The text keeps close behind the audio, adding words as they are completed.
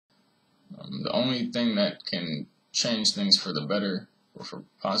The only thing that can change things for the better or for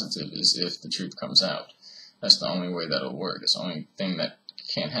positive is if the truth comes out. That's the only way that'll work. It's the only thing that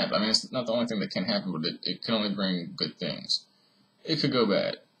can happen. I mean, it's not the only thing that can happen, but it can only bring good things. It could go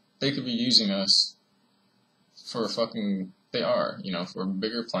bad. They could be using us for fucking, they are, for a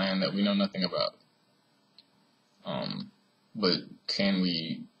bigger plan that we know nothing about. But can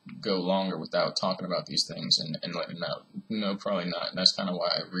we go longer without talking about these things and letting them out? No, probably not. And that's kind of why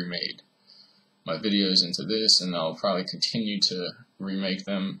I remade my videos into this, and I'll probably continue to remake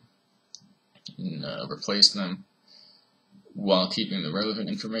them and replace them while keeping the relevant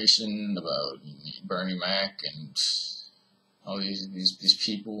information about Bernie Mac and all these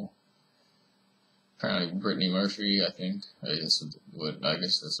people. Apparently Britney Murphy, I think, I guess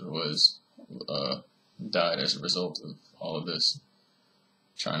that's what it was, died as a result of all of this,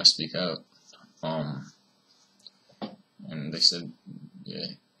 trying to speak out. And they said,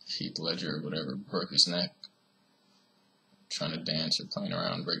 yeah, Heath Ledger or whatever broke his neck trying to dance or playing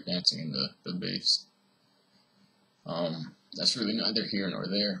around breakdancing in the bass. That's really neither here nor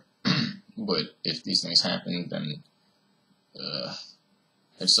there. But if these things happen, then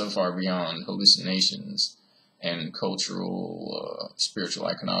it's so far beyond hallucinations and cultural, spiritual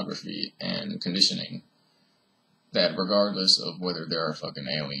iconography and conditioning that regardless of whether there are fucking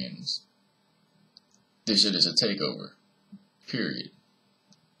aliens, this shit is a takeover. Period.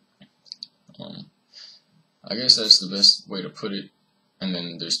 I guess that's the best way to put it. And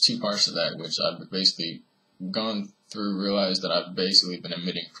then there's two parts to that, which I've basically gone through, realized that I've basically been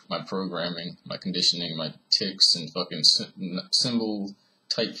emitting my programming, my conditioning, my tics, and fucking symbol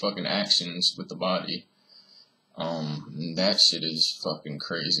type fucking actions with the body. That shit is fucking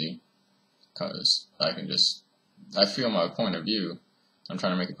crazy. Cause I feel my point of view. I'm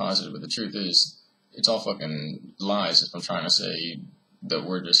trying to make it positive, but the truth is, it's all fucking lies if I'm trying to say that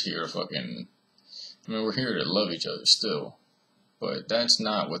we're just here to fucking, I mean, we're here to love each other still. But that's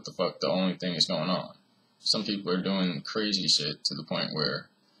not what the fuck the only thing is going on. Some people are doing crazy shit to the point where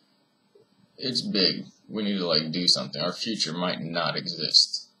it's big. We need to do something. Our future might not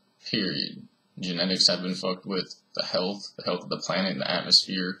exist. Period. Genetics have been fucked with. The health of the planet, the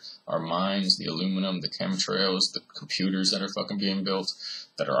atmosphere, our minds, the aluminum, the chemtrails, the computers that are fucking being built,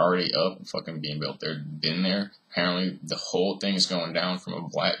 that are already up and fucking being built. They've been there. Apparently, the whole thing is going down from a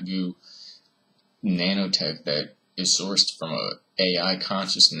black goo nanotech that is sourced from a AI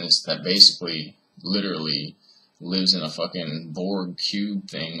consciousness that basically, literally, lives in a fucking Borg cube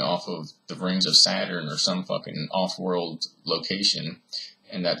thing off of the rings of Saturn or some fucking off-world location,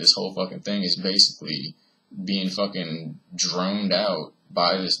 and that this whole fucking thing is basically being fucking droned out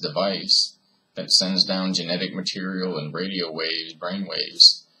by this device that sends down genetic material and radio waves, brain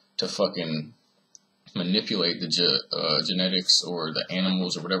waves, to fucking manipulate the genetics or the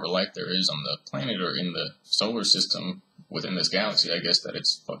animals or whatever life there is on the planet or in the solar system within this galaxy, I guess, that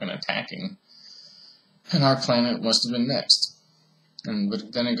it's fucking attacking. And our planet must have been next.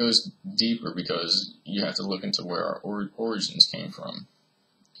 But then it goes deeper because you have to look into where our origins came from.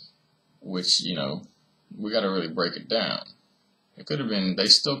 Which, we gotta really break it down. It could have been, they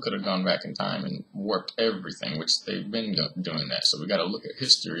still could have gone back in time and warped everything, which they've been doing that. So we gotta look at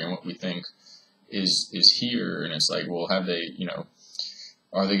history and what we think is here. And it's like, well, have they,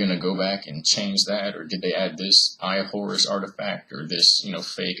 are they gonna go back and change that? Or did they add this Eye Horus artifact or this,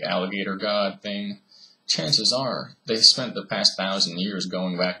 fake alligator god thing? Chances are they spent the past 1,000 years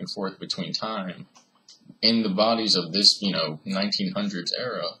going back and forth between time in the bodies of this, 1900s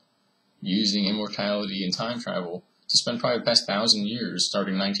era, using immortality and time travel to spend probably the past 1,000 years,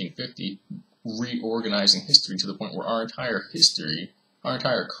 starting 1950, reorganizing history to the point where our entire history, our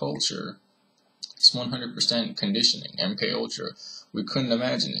entire culture, is 100% conditioning, MK Ultra. We couldn't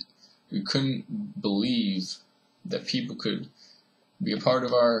imagine it. We couldn't believe that people could be a part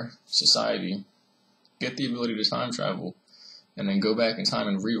of our society, get the ability to time travel, and then go back in time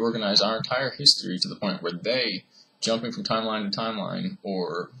and reorganize our entire history to the point where they, jumping from timeline to timeline,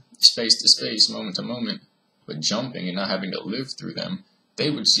 or space to space, moment to moment, but jumping and not having to live through them, they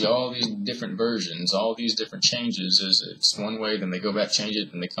would see all these different versions, all these different changes. As it's one way, then they go back, change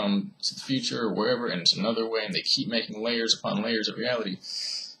it, and they come to the future or wherever, and it's another way, and they keep making layers upon layers of reality,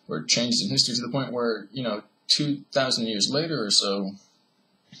 or changes in history to the point where, 2,000 years later or so,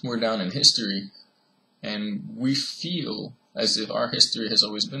 we're down in history, and we feel as if our history has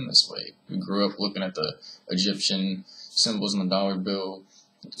always been this way. We grew up looking at the Egyptian symbols on the dollar bill,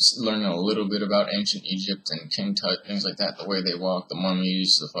 learning a little bit about ancient Egypt and King Tut, things like that, the way they walk, the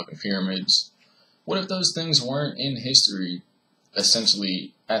mummies, the fucking pyramids. What if those things weren't in history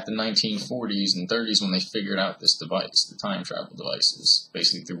essentially at the 1940s and 30s when they figured out this device, the time travel devices,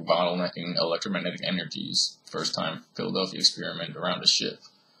 basically through bottlenecking electromagnetic energies. First time Philadelphia experiment around a ship.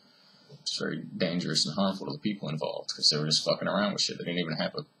 It's very dangerous and harmful to the people involved because they were just fucking around with shit. They didn't even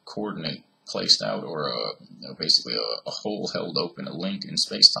have a coordinate placed out or basically a hole held open, a link in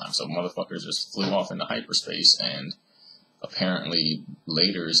space-time. So motherfuckers just flew off into hyperspace, and apparently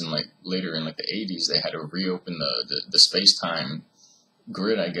later in the 80s they had to reopen the space-time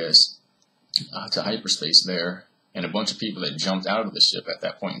grid, I guess, to hyperspace there. And a bunch of people that jumped out of the ship at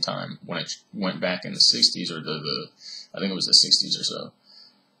that point in time when it went back in the 60s or I think it was the 60s or so.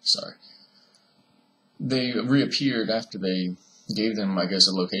 Sorry. They reappeared after they gave them, I guess,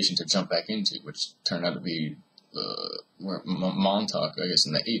 a location to jump back into, which turned out to be Montauk, I guess,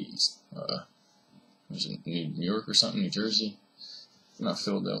 in the 80s. Was it New York or something? New Jersey? Not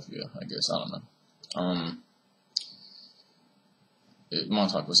Philadelphia, I guess. I don't know.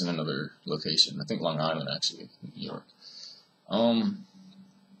 Montauk was in another location. I think Long Island, actually, New York.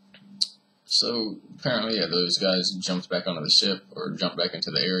 So apparently, yeah, those guys jumped back onto the ship or jumped back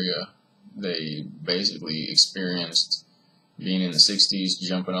into the area. They basically experienced being in the 60s,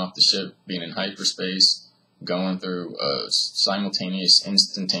 jumping off the ship, being in hyperspace, going through a simultaneous,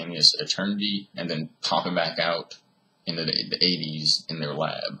 instantaneous eternity, and then popping back out into the 80s in their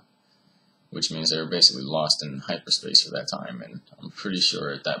lab, which means they were basically lost in hyperspace for that time. And I'm pretty sure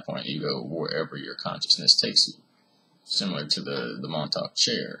at that point you go wherever your consciousness takes you, similar to the Montauk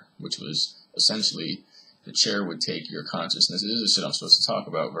chair, which was essentially the chair would take your consciousness. This is the shit I'm supposed to talk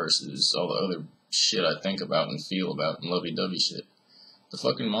about versus all the other shit I think about and feel about and lovey-dovey shit. The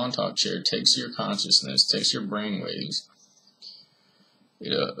fucking Montauk chair takes your consciousness, takes your brainwaves.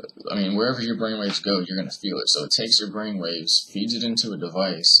 I mean, wherever your brainwaves go, you're going to feel it. So it takes your brainwaves, feeds it into a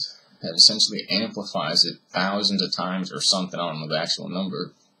device that essentially amplifies it thousands of times or something, I don't know the actual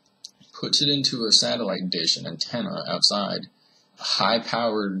number, puts it into a satellite dish, an antenna outside, a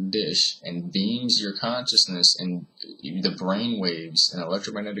high-powered dish, and beams your consciousness and the brain waves in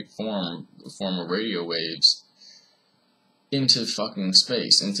electromagnetic form, the form of radio waves, into fucking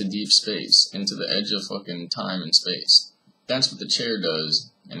space, into deep space, into the edge of fucking time and space. That's what the chair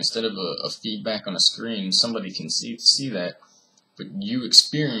does, and instead of a feedback on a screen, somebody can see that, but you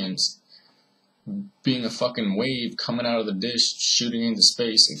experience being a fucking wave coming out of the dish, shooting into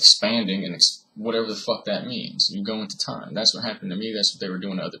space, expanding, and whatever the fuck that means. You go into time. That's what happened to me. That's what they were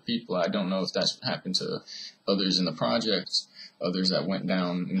doing to other people. I don't know if that's what happened to others in the project, others that went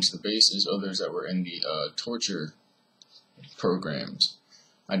down into the bases, others that were in the torture programs.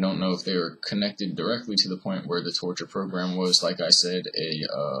 I don't know if they were connected directly to the point where the torture program was, like I said,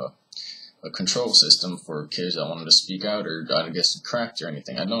 a control system for kids that wanted to speak out or I guess cracked or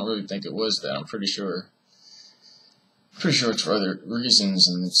anything. I don't really think it was that. I'm pretty sure it's for other reasons,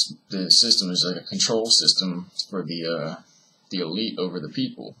 and the system is like a control system for the elite over the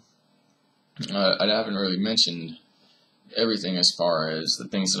people. I haven't really mentioned everything as far as the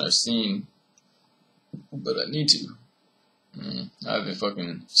things that I've seen, but I need to. I haven't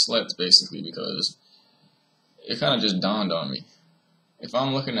fucking slept, basically, because it kind of just dawned on me. If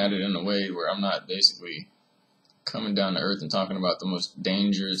I'm looking at it in a way where I'm not basically coming down to earth and talking about the most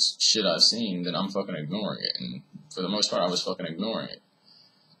dangerous shit I've seen, then I'm fucking ignoring it. And for the most part, I was fucking ignoring it.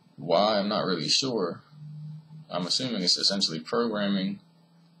 Why? I'm not really sure. I'm assuming it's essentially programming,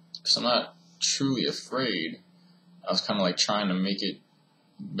 because I'm not truly afraid. I was kind of like trying to make it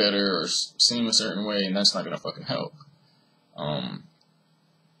better or seem a certain way, and that's not going to fucking help.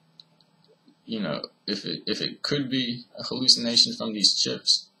 If it could be a hallucination from these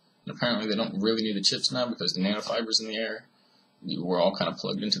chips, and apparently they don't really need the chips now because the nanofibers in the air, we're all kind of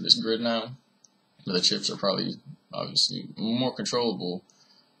plugged into this grid now. But the chips are probably, obviously, more controllable.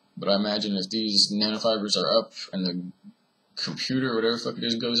 But I imagine if these nanofibers are up and the computer, whatever the fuck it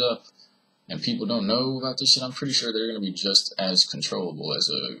is, goes up, and people don't know about this shit, I'm pretty sure they're going to be just as controllable as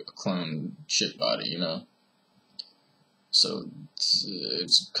a clone chip body, you know? So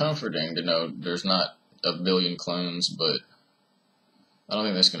it's comforting to know there's not a billion clones, but I don't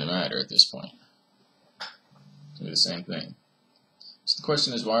think that's going to matter at this point. It's going to be the same thing. So the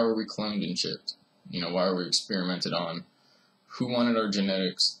question is, why were we cloned and chipped? Why were we experimented on? Who wanted our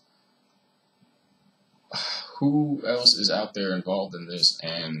genetics? Who else is out there involved in this,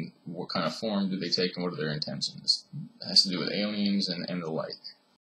 and what kind of form do they take, and what are their intentions? It has to do with aliens and the like.